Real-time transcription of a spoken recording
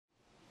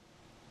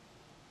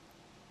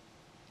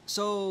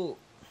So,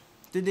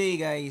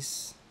 today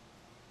guys,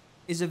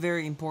 is a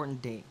very important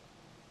day.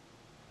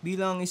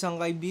 Bilang isang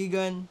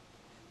kaibigan,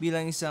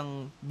 bilang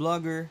isang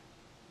vlogger,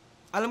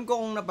 alam ko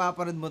kung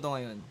napapanood mo to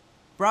ngayon.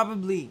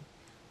 Probably,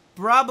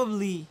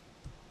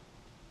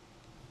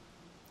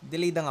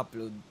 delayed ang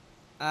upload.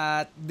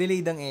 At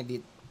delayed ang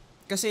edit.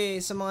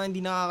 Kasi sa mga hindi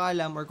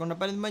nakakaalam or kung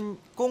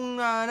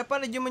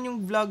napanood nyo man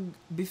yung vlog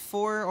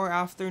before or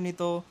after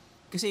nito,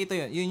 kasi ito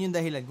yun yung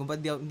dahilan kung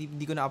ba't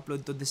di ko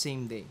na-upload to the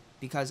same day.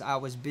 Because I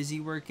was busy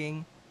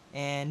working.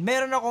 And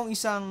meron akong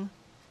isang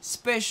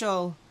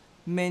special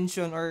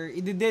mention or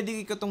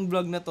i-dedicate ko tong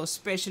vlog na to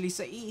especially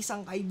sa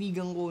isang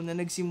kaibigan ko na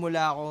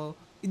nagsimula ako.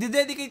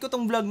 I-dedicate ko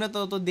tong vlog na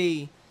to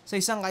today sa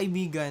isang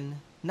kaibigan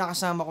na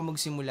kasama ko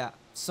magsimula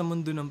sa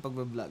mundo ng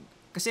pagbablog.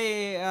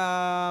 Kasi,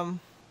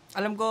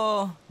 alam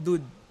ko,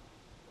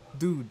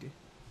 dude.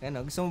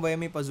 Ano, gusto mo ba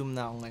may pa-zoom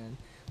na ako ngayon?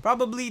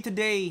 Probably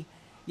today,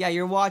 yeah,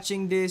 you're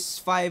watching this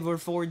 5 or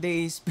 4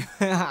 days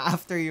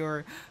after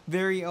your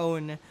very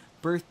own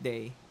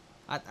birthday.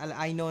 At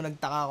I know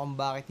nagtaka kung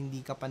bakit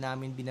hindi ka pa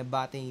namin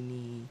binabati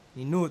ni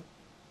Nut.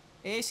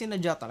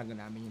 Sinadya talaga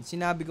namin yun.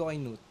 Sinabi ko kay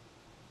Nut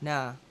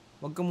na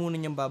wag ka muna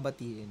niyang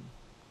babatiin.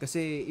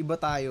 Kasi iba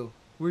tayo.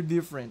 We're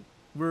different.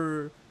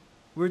 We're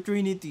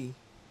Trinity.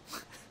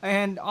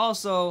 And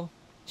also,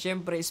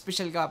 syempre,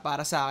 special ka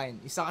para sa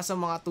akin. Isa ka sa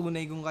mga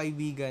tunay kong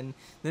kaibigan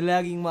na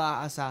laging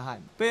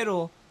maaasahan.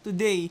 Pero,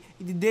 today,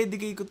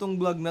 i-dedicate ko tong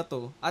vlog na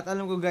to. At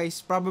alam ko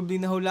guys, probably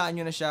nahulaan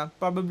nyo na siya.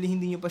 Probably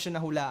hindi nyo pa siya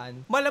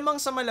nahulaan. Malamang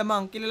sa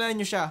malamang, kilala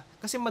nyo siya.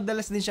 Kasi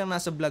madalas din siyang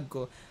nasa vlog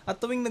ko. At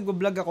tuwing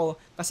nagbo-vlog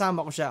ako,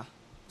 kasama ko siya.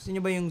 Gusto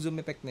nyo ba yung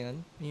zoom effect na yun?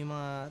 Yung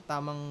mga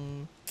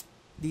tamang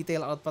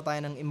detail out pa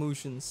tayo ng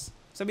emotions.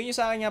 Sabihin nyo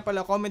sa akin nga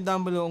pala, comment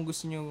down below kung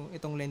gusto nyo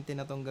itong lente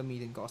na tong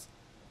gamitin ko.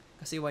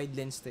 Kasi wide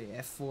lens to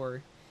f4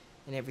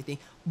 and everything.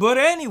 But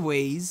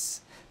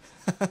anyways,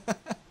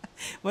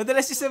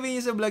 madalas sabihin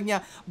niya sa vlog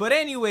niya. But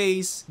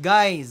anyways,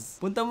 guys,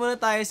 punta muna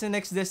tayo sa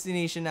next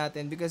destination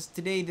natin because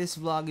today this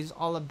vlog is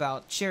all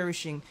about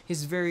cherishing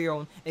his very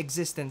own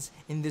existence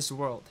in this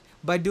world.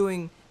 By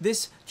doing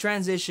this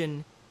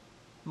transition,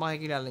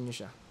 makikilala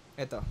niyo siya.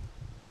 Ito.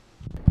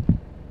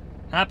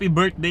 Happy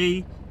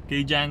birthday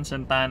kay Jan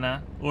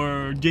Santana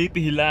or JP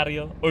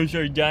Hilario or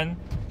Sir Jan,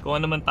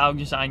 kung ano man tawag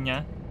niyo sa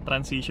kanya.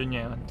 Transition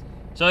niya yun.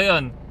 So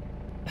yun,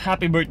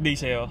 happy birthday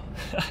sa'yo.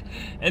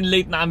 And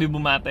late na kami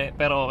bumate,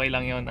 pero okay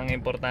lang yun. Ang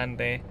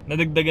importante,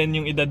 nadagdagan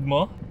yung edad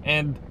mo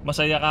and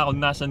masaya ka kung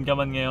nasan ka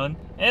man ngayon.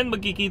 And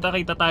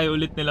magkikita-kita tayo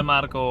ulit nila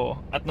Marco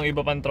at ng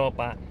iba pang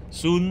tropa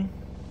soon.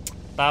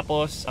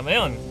 Tapos, sama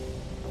yun.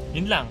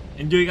 Yun lang.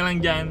 Enjoy ka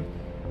lang dyan.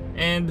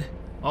 And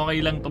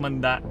okay lang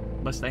tumanda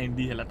basta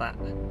hindi halata.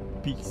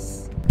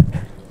 Peace.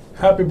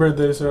 Happy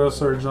birthday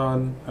Sir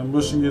John. I'm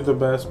wishing you the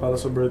best para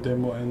sa birthday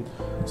mo and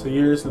sa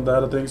years na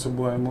darating sa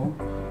buhay mo.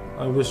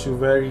 I wish you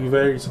very,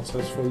 very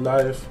successful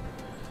life.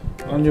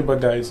 Alam niyo ba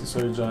guys, si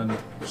Sir John,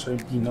 siya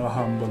yung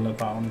pinaka-humble na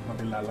taong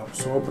nakilala ko.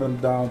 Sobrang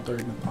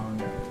down-to-earth na taong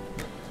niya.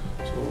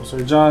 So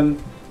Sir John,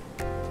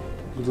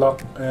 good luck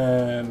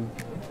and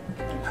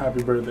happy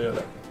birthday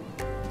ulit.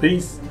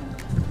 Peace!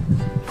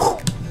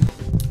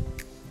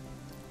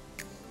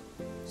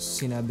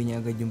 Sinabi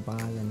niya agad yung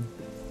pangalan.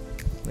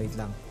 Wait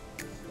lang.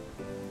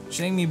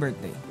 Showing me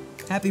birthday.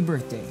 Happy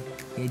birthday,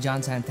 kay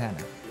John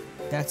Santana.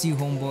 That's you,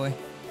 homeboy.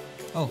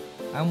 Oh,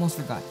 I almost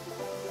forgot.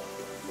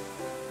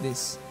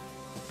 This.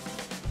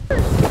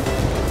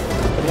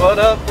 What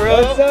up, bro?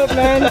 What's up,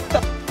 man?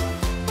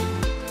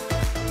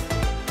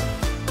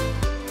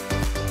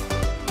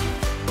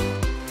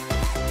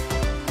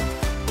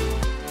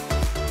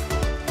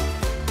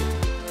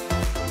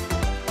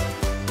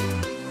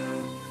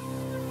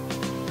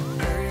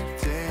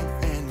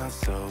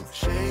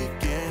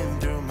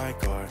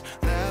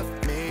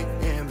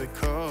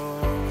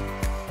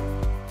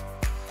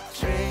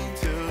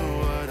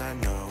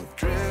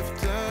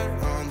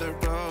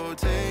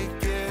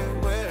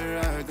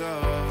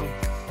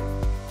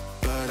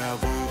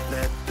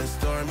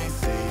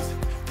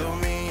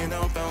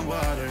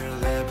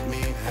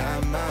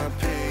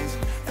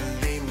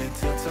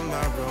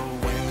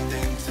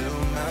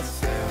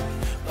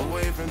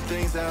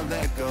 Things I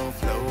let go,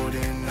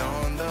 floating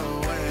on the